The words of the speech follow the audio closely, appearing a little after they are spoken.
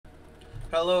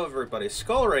Hello everybody,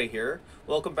 Skullray here.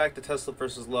 Welcome back to Tesla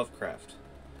vs. Lovecraft.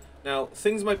 Now,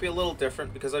 things might be a little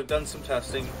different because I've done some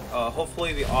testing.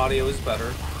 Hopefully the audio is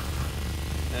better.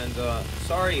 And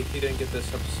sorry if you didn't get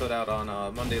this episode out on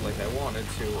Monday like I wanted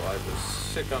to. I was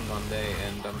sick on Monday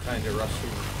and I'm kind of rushing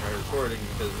my recording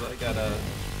because I got a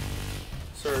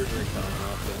surgery coming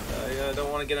up and I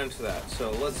don't want to get into that.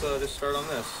 So let's just start on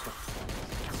this.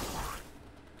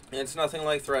 It's nothing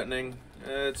like threatening.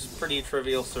 It's pretty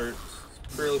trivial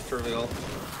really trivial,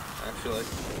 actually.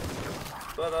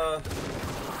 But,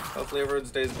 hopefully everyone's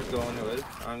day's been going good.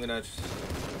 I'm gonna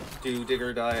do Dig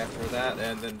or Die after that,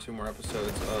 and then 2 more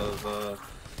episodes of,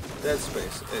 Dead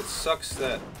Space. It sucks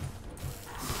that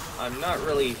I'm not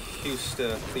really used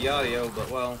to the audio, but,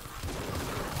 well,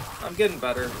 I'm getting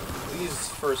better. These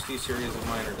first few series of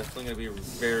mine are definitely gonna be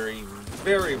very,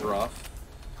 very rough.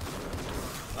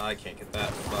 I can't get that.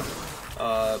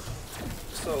 Fuck.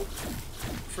 So,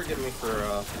 forgive me for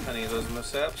any of those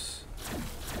mishaps.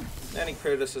 Any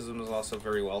criticism is also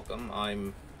very welcome.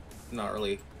 I'm not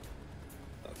really...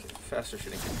 Okay, faster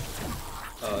shooting.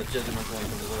 Judgmental when it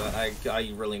comes to that. I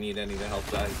really need any of the help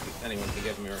that anyone can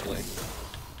give me early.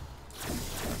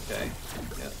 Okay,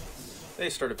 yeah. They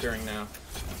start appearing now.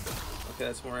 Okay,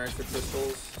 that's more extra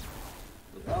pistols.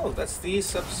 Oh, that's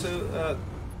these episode,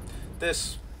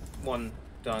 this one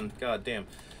done. God damn.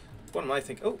 What am I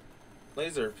thinking? Oh!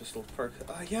 Laser pistol perk.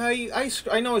 Yeah,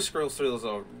 I know I scroll through those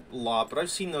a lot, but I've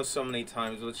seen those so many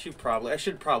times. But I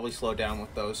should probably slow down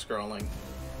with those scrolling.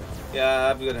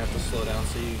 Yeah, I'm gonna have to slow down.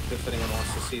 So if anyone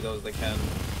wants to see those, they can.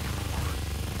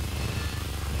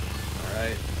 All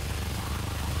right.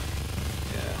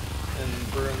 Yeah, and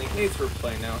we're in the 8th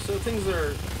replay now, so things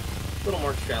are a little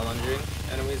more challenging.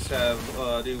 Enemies have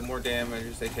do more damage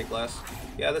as they take less.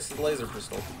 Yeah, this is the laser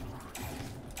pistol.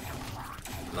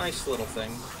 Nice little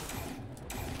thing.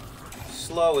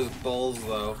 Slow as bulls,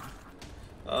 though.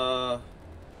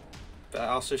 That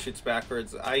also shoots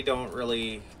backwards. I don't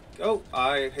really... Oh,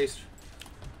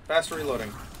 faster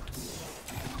reloading.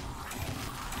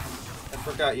 I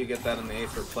forgot you get that in the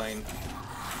Aether plane.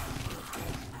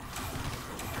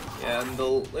 Yeah, and the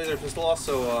laser pistol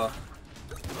also,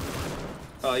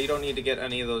 you don't need to get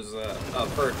any of those,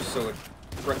 perks, so it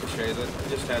ricochets. It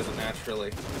just has it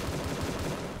naturally.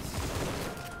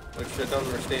 Which I don't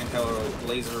understand how a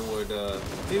laser would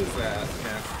do that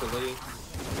naturally.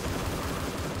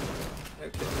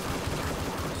 Okay.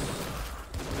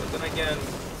 But then again,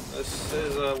 this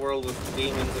is a world with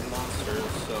demons and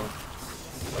monsters, so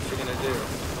what you gonna do?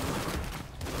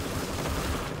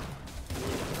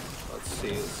 Let's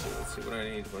see what I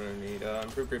need.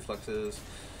 Improved reflexes.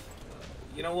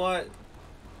 You know what?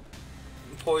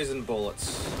 Poison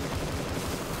bullets.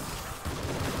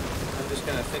 I'm just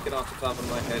kind of thinking off the top of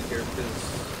my head here, because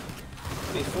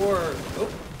before... Oh,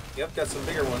 yep, got some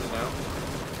bigger ones now.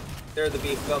 They're the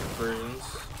beefed up versions.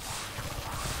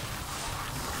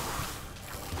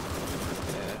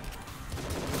 Yeah.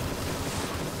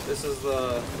 This is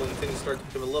when things start to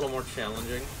become a little more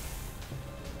challenging.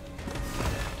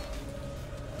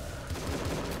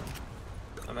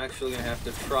 I'm actually going to have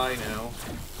to try now.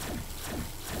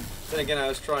 Then again, I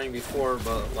was trying before,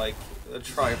 but, like,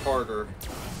 try harder.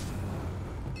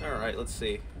 Alright, let's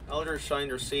see. Eldritch Shine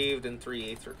received and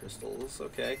 3 Aether crystals.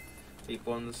 Okay. Deep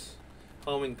ones.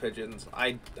 Homing pigeons.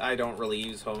 I don't really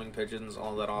use homing pigeons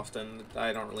all that often.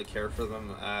 I don't really care for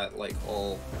them at, like,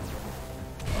 all.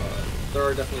 There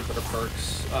are definitely better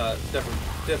perks.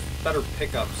 Better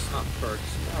pickups, not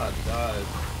perks. God.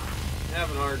 I'm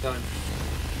having a hard time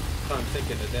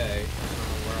thinking today. I don't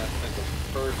know where I think of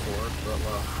bird for, but,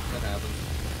 well, that happens.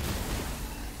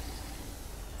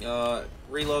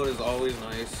 Reload is always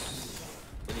nice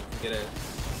when you can get it.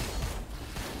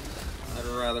 I'd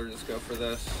rather just go for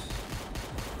this.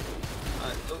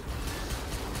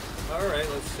 Alright,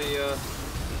 let's see, oh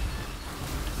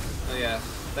yeah,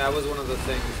 that was one of the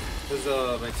things. This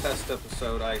is, my test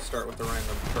episode, I start with a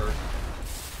random perk.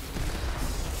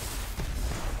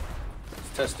 It's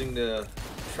testing to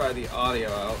try the audio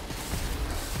out.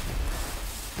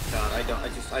 God,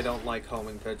 I don't like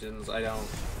homing pigeons. I don't.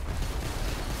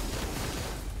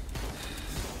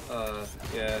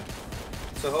 Yeah.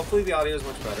 So hopefully the audio is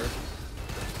much better.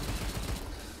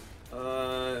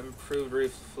 Improved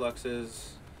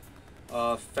reflexes.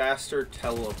 Faster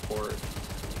teleport.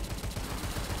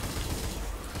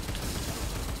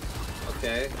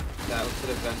 Okay. That could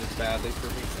have ended badly for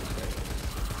me. Okay.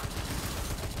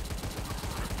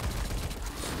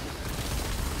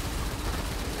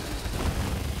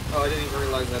 Oh, I didn't even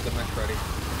realize I had the mech ready.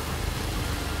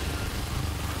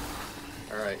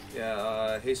 Alright,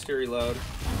 yeah, hasty reload.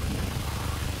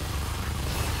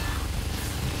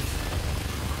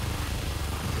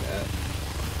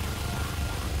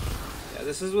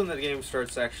 this is when the game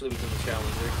starts to actually become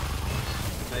challenging.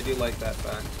 I do like that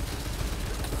fact.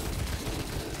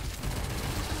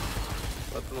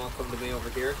 Let them all come to me over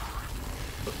here.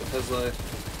 Let the Tesla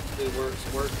do work.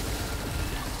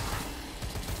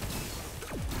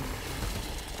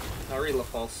 Not Rela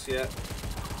Pulse yet.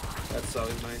 That's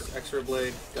always nice. X-ray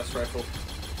blade, gust rifle.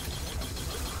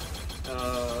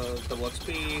 Double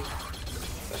XP.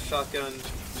 A shotgun.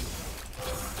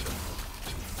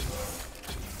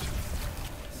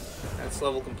 That's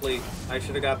level complete. I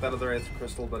should have got that other Aether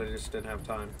Crystal, but I just didn't have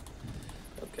time.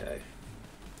 Okay.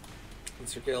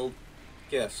 Once you're killed,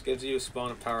 gifts. Gives you a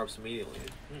spawn of power-ups immediately.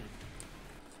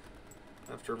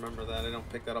 I have to remember that. I don't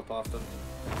pick that up often.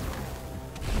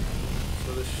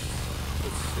 So this...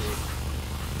 let's see.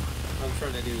 I'm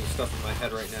trying to do stuff in my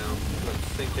head right now. I'm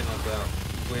thinking about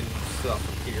when stuff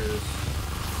appears.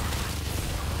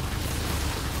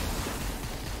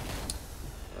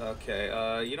 Okay,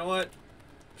 you know what?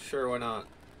 Sure, why not?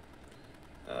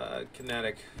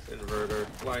 Kinetic inverter.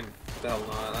 Why the hell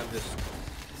not? I'm just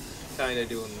kinda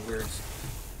doing weird stuff.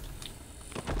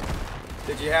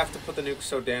 Did you have to put the nuke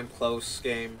so damn close,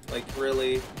 game? Like,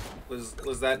 really? Was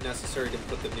that necessary to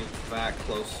put the nuke that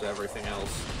close to everything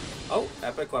else? Oh,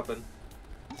 epic weapon.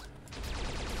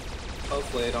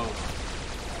 Hopefully I don't.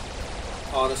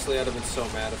 Honestly, I'd have been so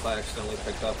mad if I accidentally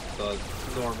picked up the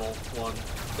normal one.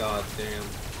 God damn.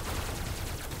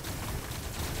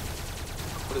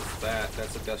 What is that?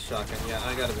 That's a gust shotgun. Yeah,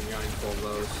 I gotta be mindful of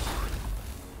those.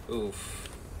 Oof.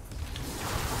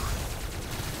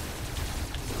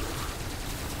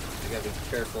 I gotta be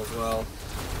careful as well.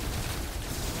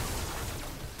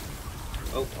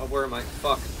 Oh, where am I?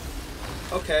 Fuck.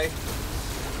 Okay.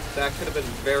 That could have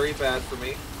been very bad for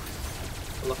me.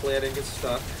 Luckily I didn't get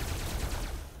stuck.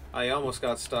 I almost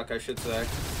got stuck, I should say.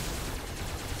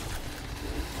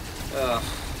 Ugh.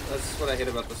 That's what I hate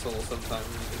about this level sometimes.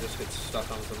 You can just get stuck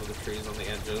on some of the trees on the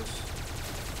edges.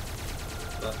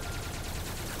 But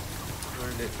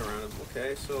learned it around them.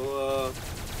 Okay, so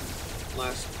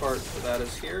last part for that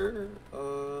is here.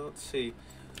 Let's see.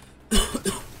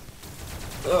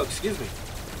 Oh, excuse me.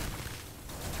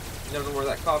 Never know where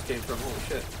that cough came from. Holy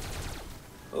shit.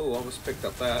 Oh, almost picked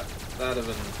up that. That'd have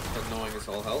been annoying as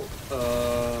all hell. I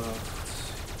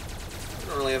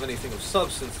don't really have anything of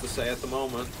substance to say at the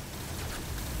moment.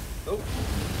 Oh.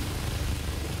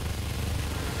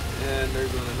 And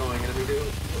there's an annoying enemy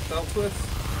to dealt with.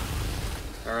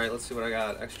 Alright, let's see what I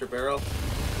got. Extra barrel.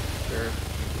 Sure.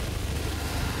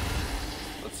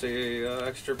 Let's see,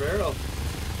 extra barrel.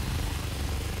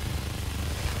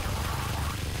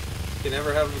 You can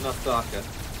never have enough DACA.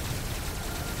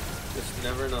 Just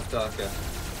never enough DACA.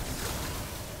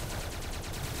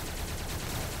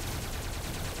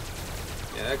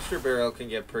 Yeah, extra barrel can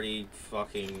get pretty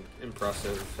fucking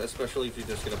impressive, especially if you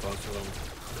just get a bunch of them.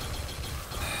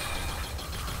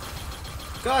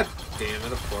 God damn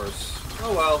it, of course.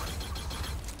 Oh well.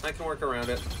 I can work around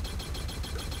it.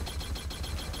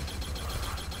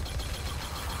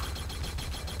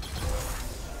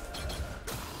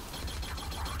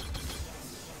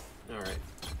 Alright.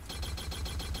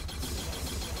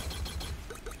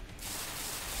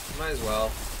 Might as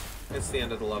well. It's the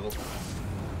end of the level.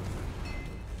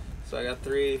 So I got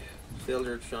 3 Field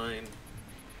Earth Shine.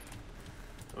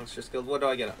 Let's just go. What do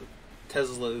I get?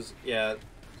 Tesla's, yeah,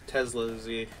 Tesla's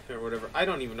or whatever. I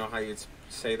don't even know how you'd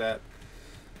say that.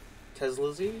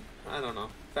 Tesla's? I don't know.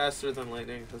 Faster than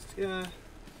lightning. Yeah.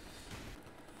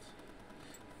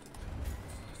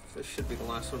 This should be the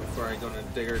last one before I go into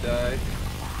dig or die.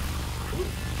 Ooh.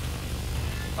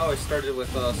 Oh, I started with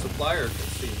supplier, it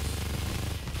seems.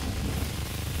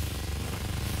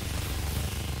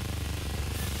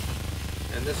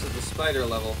 And this is the spider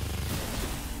level.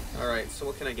 Alright, so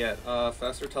what can I get?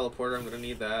 Faster teleporter, I'm gonna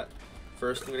need that.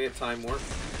 First, I'm gonna get time warp.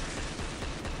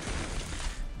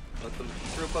 Let them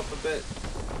group up a bit.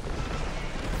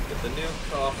 Get the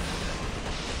nuke off.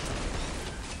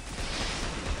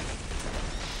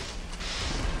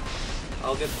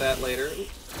 I'll get that later.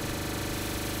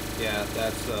 Yeah,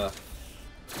 that's a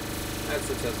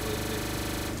Tesla.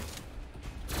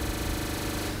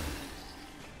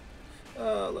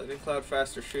 Lightning cloud,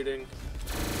 faster shooting.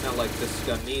 Not like this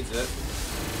gun needs it.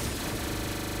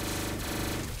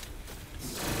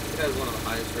 It has one of the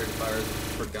highest rated fires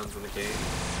for guns in the game.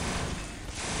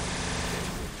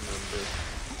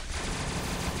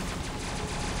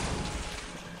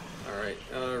 Alright,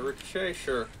 ricochet,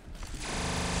 sure.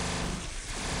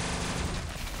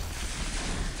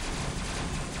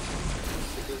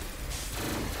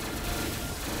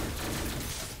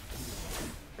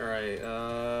 Alright,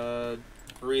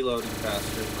 reloading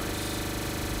faster is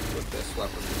nice with this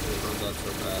weapon because it runs out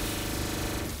so fast.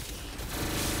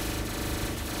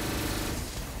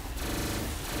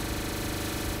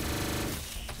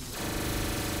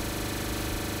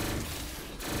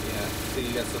 see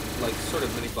you got some, like, sort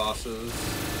of mini bosses.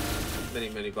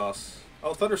 Mini boss.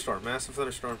 Oh, thunderstorm. Massive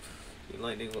thunderstorm.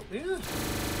 Lightning. Yeah.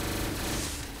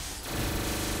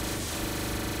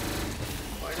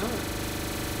 Why not?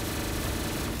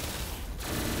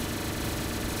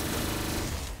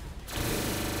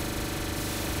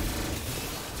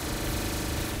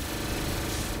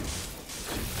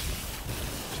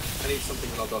 I need something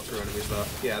that'll go through enemies, though.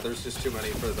 Yeah, there's just too many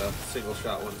for the single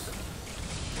shot ones.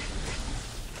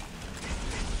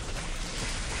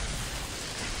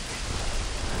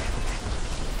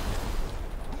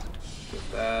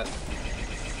 Get that.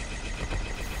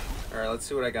 Alright, let's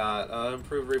see what I got.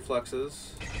 Improved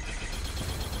reflexes.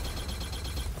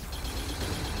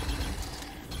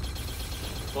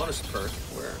 Bonus perk,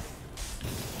 where?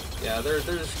 Yeah, they're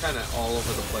just kind of all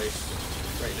over the place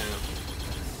right now.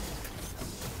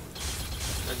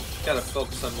 I gotta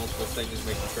focus on multiple things,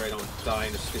 making sure I don't die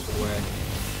in a stupid way.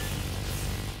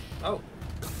 Oh,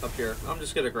 up here. I'm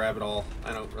just gonna grab it all.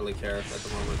 I don't really care at the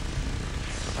moment.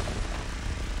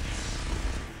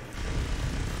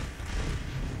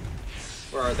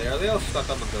 Where are they? Are they all stuck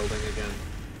on the building again?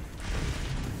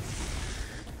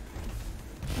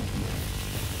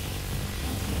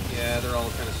 Yeah, they're all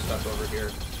kind of stuck over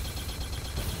here.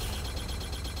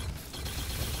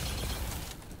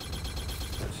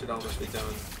 That should almost be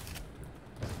done.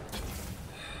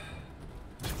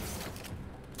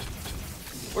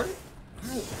 Where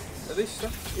are they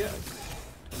stuck? Yeah.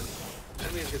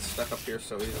 Enemies get stuck up here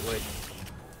so easily.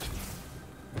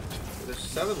 There's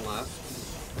 7 left.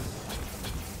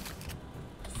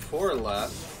 4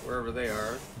 left, wherever they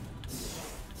are.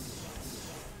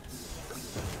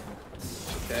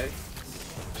 Okay.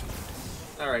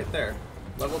 Alright, there.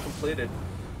 Level completed.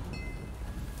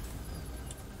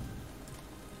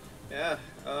 Yeah,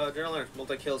 journal entry,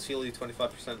 multi-kills heal you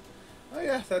 25%. Oh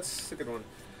yeah, that's a good one.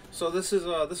 So this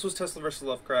was Tesla vs.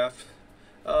 Lovecraft.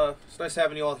 It's nice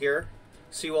having you all here.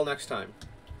 See you all next time.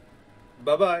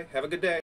 Bye-bye. Have a good day.